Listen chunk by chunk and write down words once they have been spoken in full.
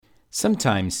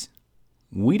Sometimes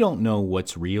we don't know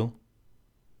what's real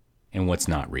and what's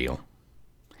not real,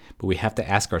 but we have to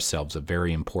ask ourselves a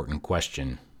very important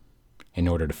question in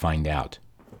order to find out,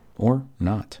 or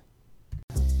not.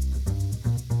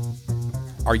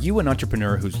 Are you an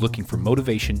entrepreneur who's looking for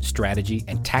motivation, strategy,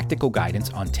 and tactical guidance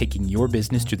on taking your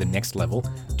business to the next level?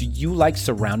 Do you like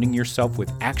surrounding yourself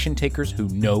with action takers who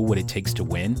know what it takes to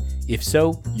win? If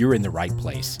so, you're in the right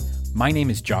place. My name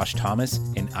is Josh Thomas,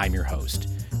 and I'm your host.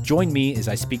 Join me as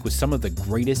I speak with some of the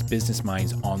greatest business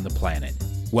minds on the planet.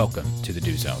 Welcome to the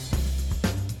Do Zone.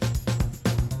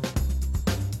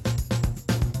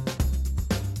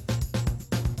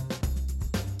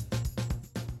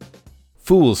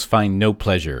 Fools find no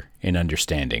pleasure in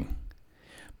understanding,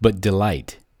 but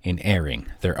delight in airing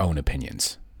their own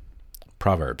opinions.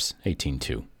 Proverbs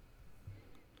 18:2.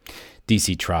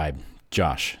 DC Tribe,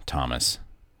 Josh Thomas.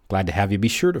 Glad to have you. Be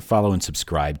sure to follow and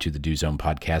subscribe to the Do Zone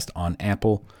podcast on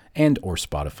Apple and or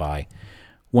Spotify.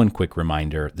 One quick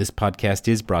reminder, this podcast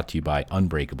is brought to you by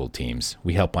Unbreakable Teams.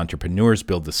 We help entrepreneurs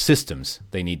build the systems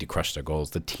they need to crush their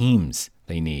goals, the teams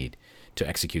they need to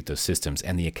execute those systems,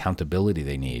 and the accountability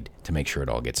they need to make sure it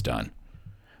all gets done.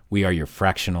 We are your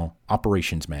fractional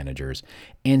operations managers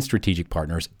and strategic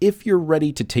partners. If you're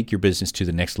ready to take your business to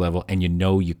the next level and you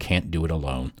know you can't do it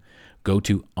alone, go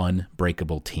to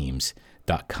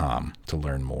unbreakableteams.com to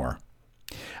learn more.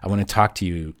 I want to talk to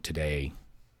you today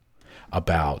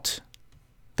about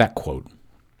that quote.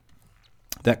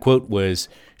 That quote was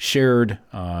shared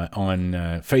on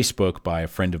Facebook by a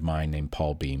friend of mine named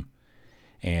Paul Beam.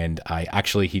 And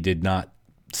he did not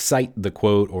cite the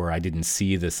quote, or I didn't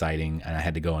see the citing, and I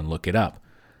had to go and look it up.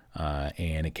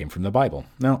 And it came from the Bible.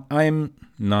 Now, I'm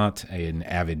not an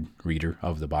avid reader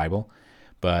of the Bible,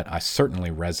 but I certainly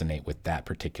resonate with that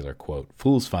particular quote.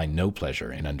 Fools find no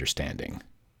pleasure in understanding,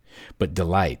 but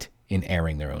delight in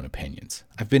airing their own opinions.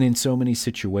 I've been in so many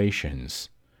situations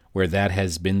where that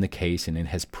has been the case, and it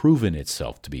has proven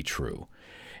itself to be true.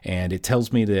 And it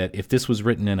tells me that if this was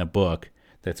written in a book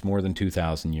that's more than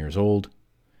 2,000 years old,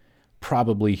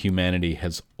 probably humanity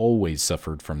has always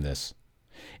suffered from this,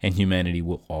 and humanity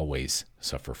will always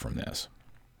suffer from this.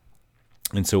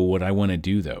 And so what I want to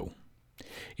do, though,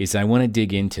 is I want to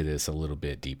dig into this a little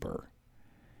bit deeper.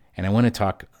 And I want to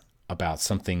talk about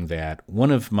something that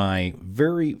one of my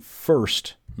very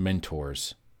first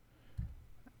mentors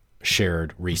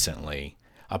shared recently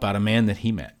about a man that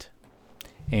he met.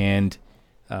 And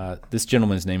this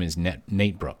gentleman's name is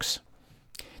Nate Brooks.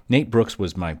 Nate Brooks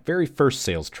was my very first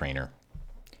sales trainer.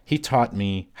 He taught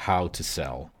me how to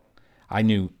sell. I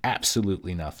knew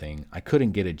absolutely nothing. I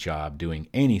couldn't get a job doing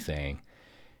anything.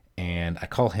 And I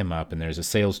call him up, and there's a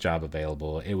sales job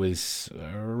available. It was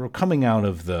coming out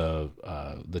of the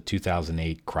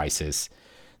 2008 crisis.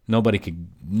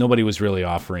 Nobody was really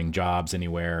offering jobs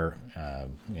anywhere. I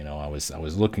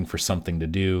was looking for something to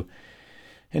do.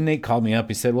 And Nate called me up.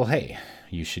 He said, "Well, hey,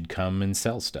 you should come and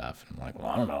sell stuff." I'm like, "Well,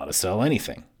 I don't know how to sell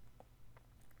anything."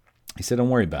 He said, "Don't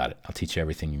worry about it. I'll teach you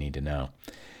everything you need to know."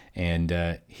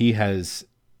 And he has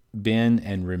been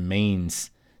and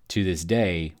remains to this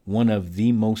day one of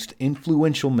the most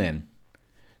influential men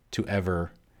to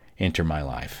ever enter my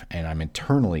life. And I'm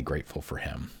eternally grateful for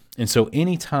him. And so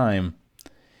anytime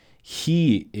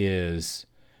he is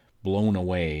blown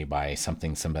away by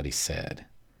something somebody said,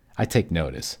 I take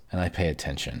notice and I pay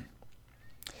attention.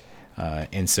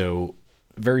 And so,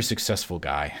 very successful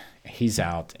guy. He's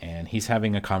out and he's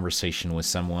having a conversation with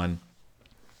someone.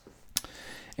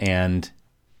 And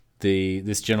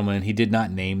this gentleman, he did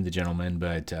not name the gentleman,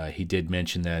 but he did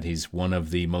mention that he's one of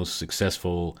the most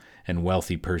successful and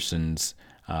wealthy persons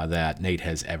that Nate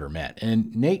has ever met.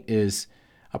 And Nate is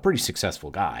a pretty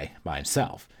successful guy by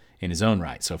himself in his own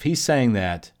right. So if he's saying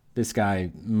that, this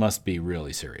guy must be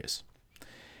really serious.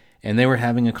 And they were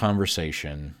having a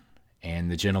conversation, and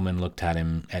the gentleman looked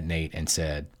at Nate, and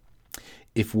said,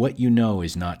 "If what you know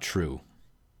is not true,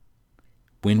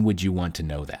 when would you want to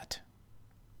know that?"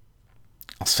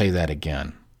 I'll say that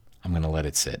again. I'm going to let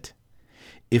it sit.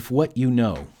 If what you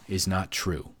know is not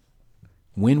true,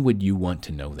 when would you want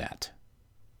to know that?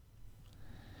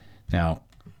 Now,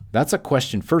 that's a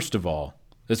question, first of all,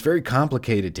 that's very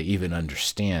complicated to even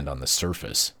understand on the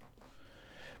surface.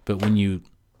 But when you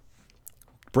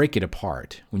break it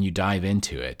apart, when you dive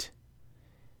into it,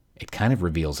 it kind of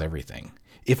reveals everything.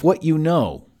 If what you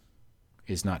know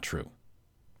is not true,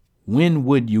 when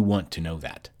would you want to know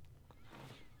that?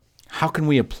 How can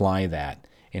we apply that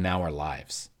in our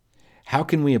lives? How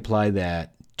can we apply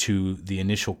that to the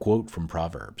initial quote from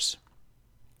Proverbs?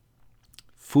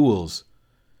 Fools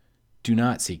do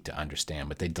not seek to understand,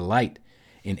 but they delight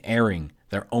in airing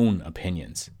their own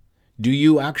opinions. Do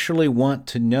you actually want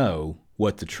to know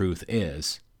what the truth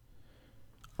is,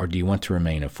 or do you want to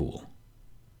remain a fool?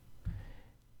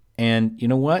 And you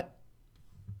know what?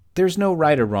 There's no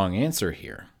right or wrong answer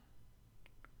here.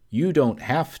 You don't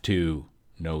have to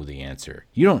know the answer.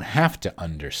 You don't have to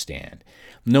understand.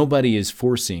 Nobody is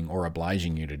forcing or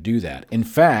obliging you to do that. In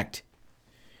fact,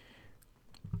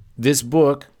 this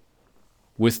book,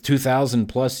 with 2,000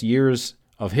 plus years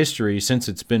of history since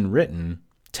it's been written,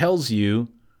 tells you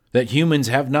that humans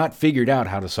have not figured out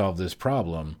how to solve this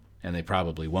problem, and they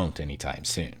probably won't anytime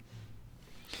soon.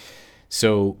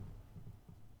 So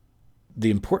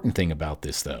the important thing about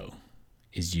this, though,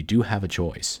 is you do have a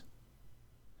choice.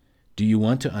 Do you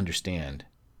want to understand,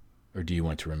 or do you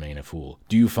want to remain a fool?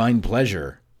 Do you find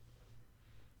pleasure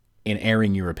in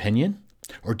airing your opinion,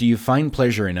 or do you find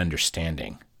pleasure in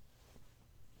understanding?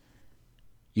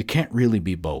 You can't really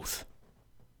be both.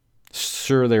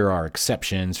 Sure, there are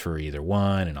exceptions for either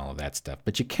one and all of that stuff,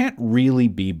 but you can't really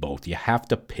be both. You have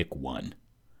to pick one.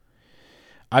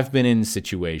 I've been in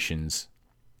situations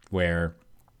where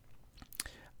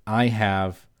I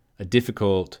have a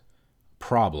difficult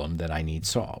problem that I need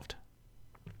solved.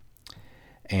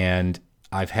 And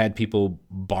I've had people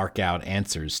bark out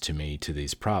answers to me to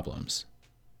these problems.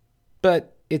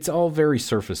 But it's all very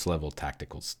surface level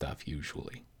tactical stuff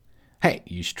usually. Hey,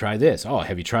 you should try this. Oh,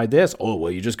 have you tried this? Oh,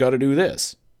 well, you just got to do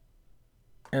this.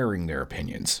 Airing their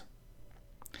opinions.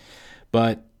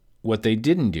 But what they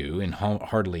didn't do, and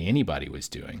hardly anybody was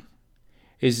doing,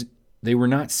 is they were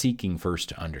not seeking first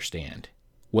to understand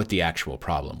what the actual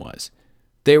problem was.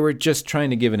 They were just trying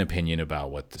to give an opinion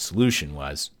about what the solution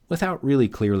was without really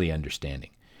clearly understanding.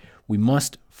 We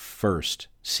must first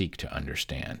seek to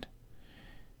understand.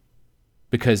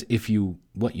 Because if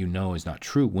what you know is not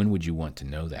true, when would you want to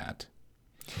know that?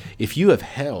 If you have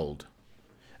held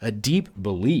a deep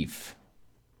belief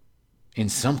in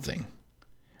something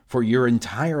for your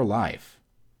entire life,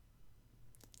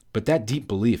 but that deep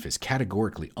belief is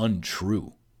categorically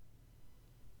untrue,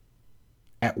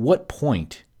 at what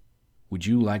point would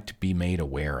you like to be made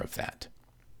aware of that?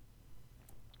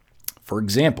 For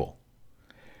example,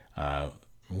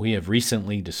 we have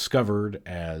recently discovered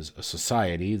as a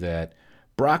society that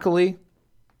broccoli,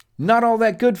 not all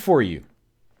that good for you.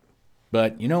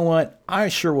 But you know what? I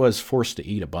sure was forced to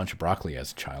eat a bunch of broccoli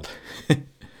as a child.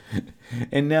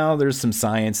 And now there's some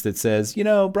science that says,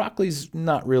 broccoli's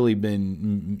not really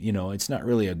been, it's not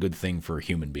really a good thing for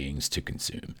human beings to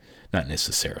consume. Not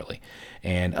necessarily.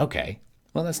 And okay,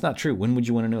 well, that's not true. When would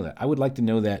you want to know that? I would like to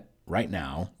know that right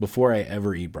now before I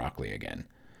ever eat broccoli again.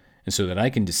 And so that I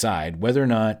can decide whether or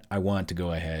not I want to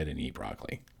go ahead and eat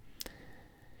broccoli.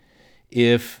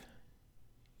 If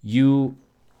you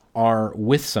are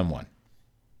with someone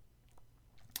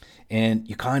and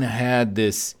you kind of had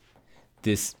this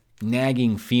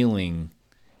nagging feeling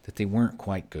that they weren't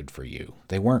quite good for you,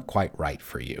 they weren't quite right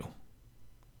for you,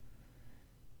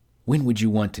 when would you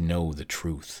want to know the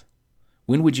truth?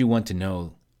 When would you want to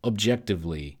know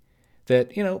objectively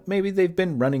that, maybe they've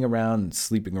been running around and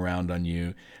sleeping around on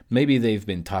you. Maybe they've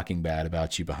been talking bad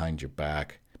about you behind your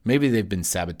back. Maybe they've been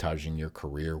sabotaging your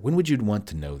career. When would you want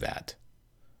to know that?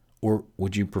 Or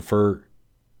would you prefer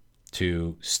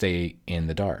to stay in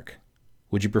the dark?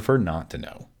 Would you prefer not to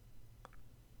know?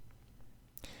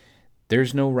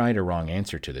 There's no right or wrong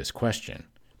answer to this question,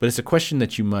 but it's a question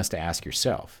that you must ask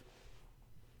yourself.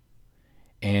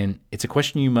 And it's a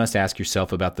question you must ask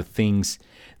yourself about the things,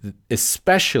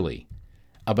 especially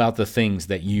about the things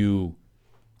that you,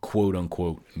 quote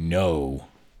unquote, know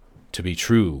to be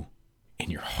true in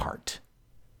your heart.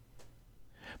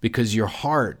 Because your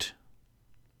heart,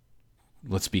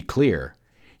 let's be clear,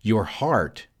 your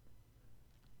heart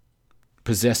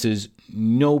possesses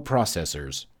no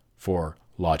processors for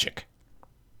logic.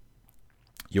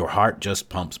 Your heart just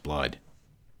pumps blood.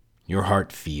 Your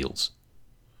heart feels.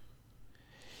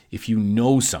 If you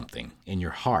know something in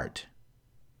your heart,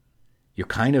 you're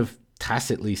kind of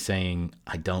tacitly saying,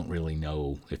 I don't really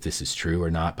know if this is true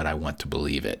or not, but I want to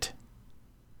believe it.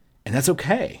 And that's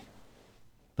okay.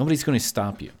 Nobody's going to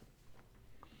stop you.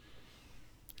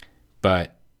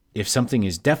 But if something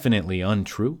is definitely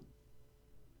untrue,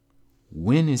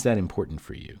 when is that important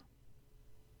for you?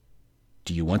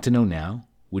 Do you want to know now?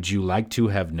 Would you like to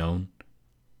have known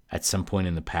at some point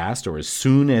in the past, or as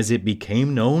soon as it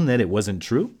became known that it wasn't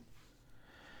true?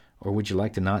 Or would you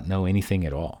like to not know anything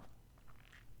at all?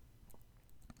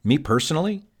 Me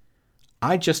personally,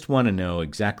 I just want to know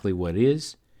exactly what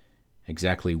is,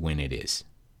 exactly when it is.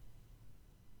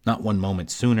 Not one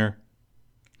moment sooner,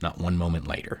 not one moment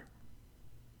later.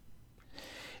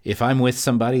 If I'm with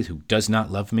somebody who does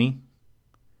not love me,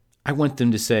 I want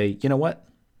them to say, you know what?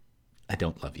 I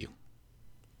don't love you.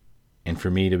 And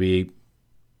for me to be,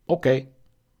 okay,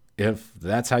 if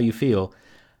that's how you feel,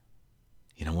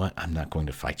 you know what? I'm not going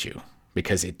to fight you,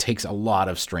 because it takes a lot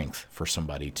of strength for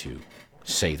somebody to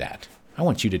say that. I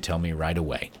want you to tell me right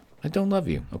away, I don't love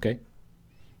you, okay?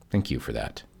 Thank you for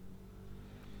that.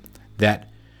 That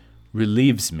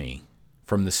relieves me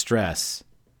from the stress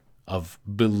of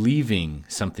believing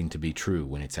something to be true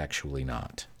when it's actually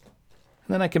not.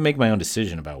 And then I can make my own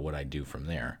decision about what I do from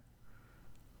there.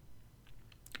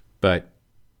 But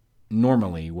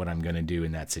normally what I'm going to do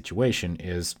in that situation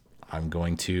is I'm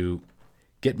going to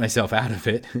get myself out of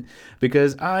it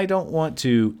because I don't want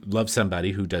to love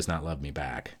somebody who does not love me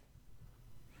back.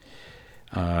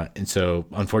 And so,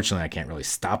 unfortunately, I can't really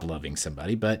stop loving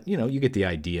somebody, but, you get the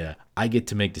idea. I get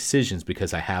to make decisions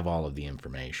because I have all of the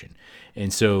information.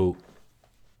 And so,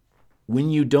 when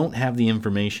you don't have the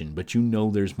information, but you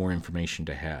know there's more information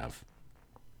to have,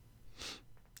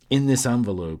 in this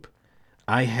envelope,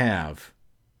 I have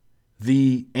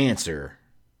the answer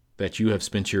that you have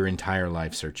spent your entire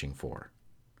life searching for.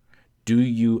 Do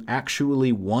you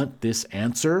actually want this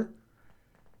answer,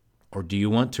 or do you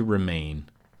want to remain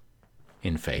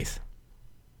in faith?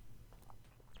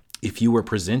 If you were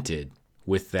presented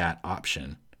with that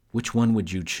option, which one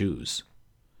would you choose?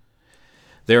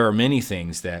 There are many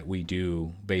things that we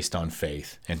do based on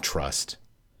faith and trust.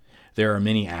 There are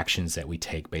many actions that we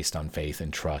take based on faith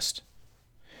and trust.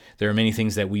 There are many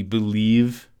things that we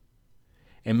believe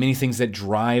and many things that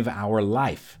drive our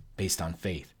life based on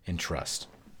faith and trust.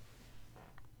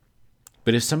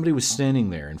 But if somebody was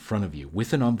standing there in front of you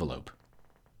with an envelope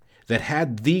that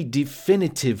had the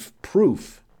definitive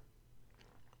proof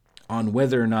on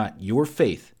whether or not your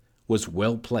faith was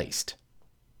well placed,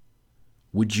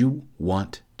 would you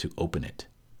want to open it?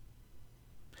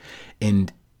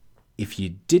 And if you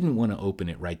didn't want to open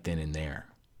it right then and there,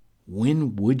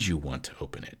 when would you want to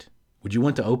open it? Would you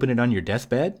want to open it on your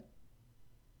deathbed?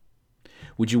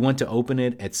 Would you want to open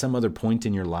it at some other point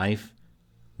in your life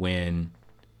when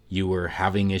you were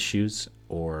having issues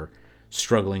or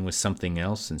struggling with something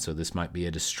else, and so this might be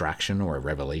a distraction or a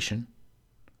revelation?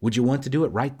 Would you want to do it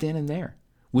right then and there?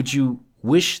 Would you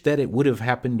wish that it would have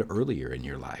happened earlier in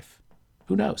your life?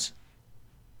 Who knows?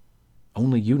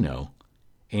 Only you know,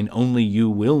 and only you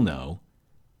will know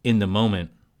in the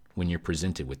moment when you're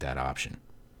presented with that option.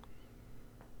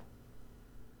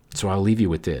 So I'll leave you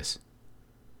with this.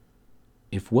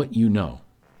 If what you know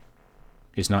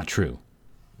is not true,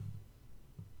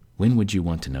 when would you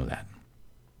want to know that?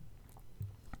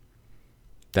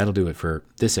 That'll do it for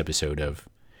this episode of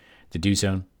The Do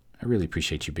Zone. I really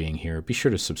appreciate you being here. Be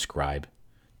sure to subscribe,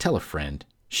 tell a friend,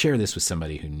 share this with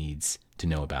somebody who needs to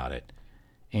know about it.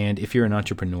 And if you're an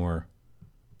entrepreneur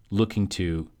looking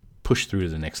to push through to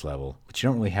the next level, but you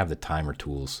don't really have the time or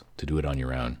tools to do it on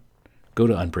your own, go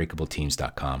to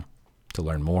unbreakableteams.com to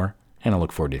learn more, and I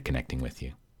look forward to connecting with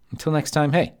you. Until next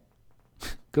time, hey,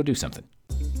 go do something.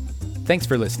 Thanks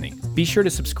for listening. Be sure to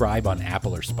subscribe on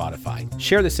Apple or Spotify.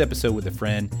 Share this episode with a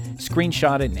friend,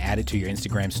 screenshot it and add it to your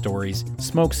Instagram stories,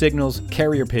 smoke signals,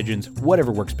 carrier pigeons,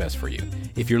 whatever works best for you.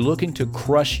 If you're looking to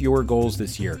crush your goals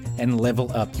this year and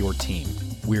level up your team,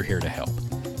 we're here to help.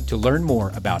 To learn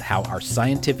more about how our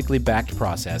scientifically backed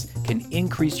process can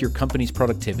increase your company's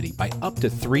productivity by up to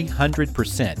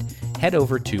 300%, head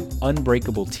over to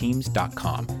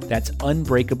unbreakableteams.com. That's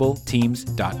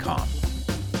unbreakableteams.com.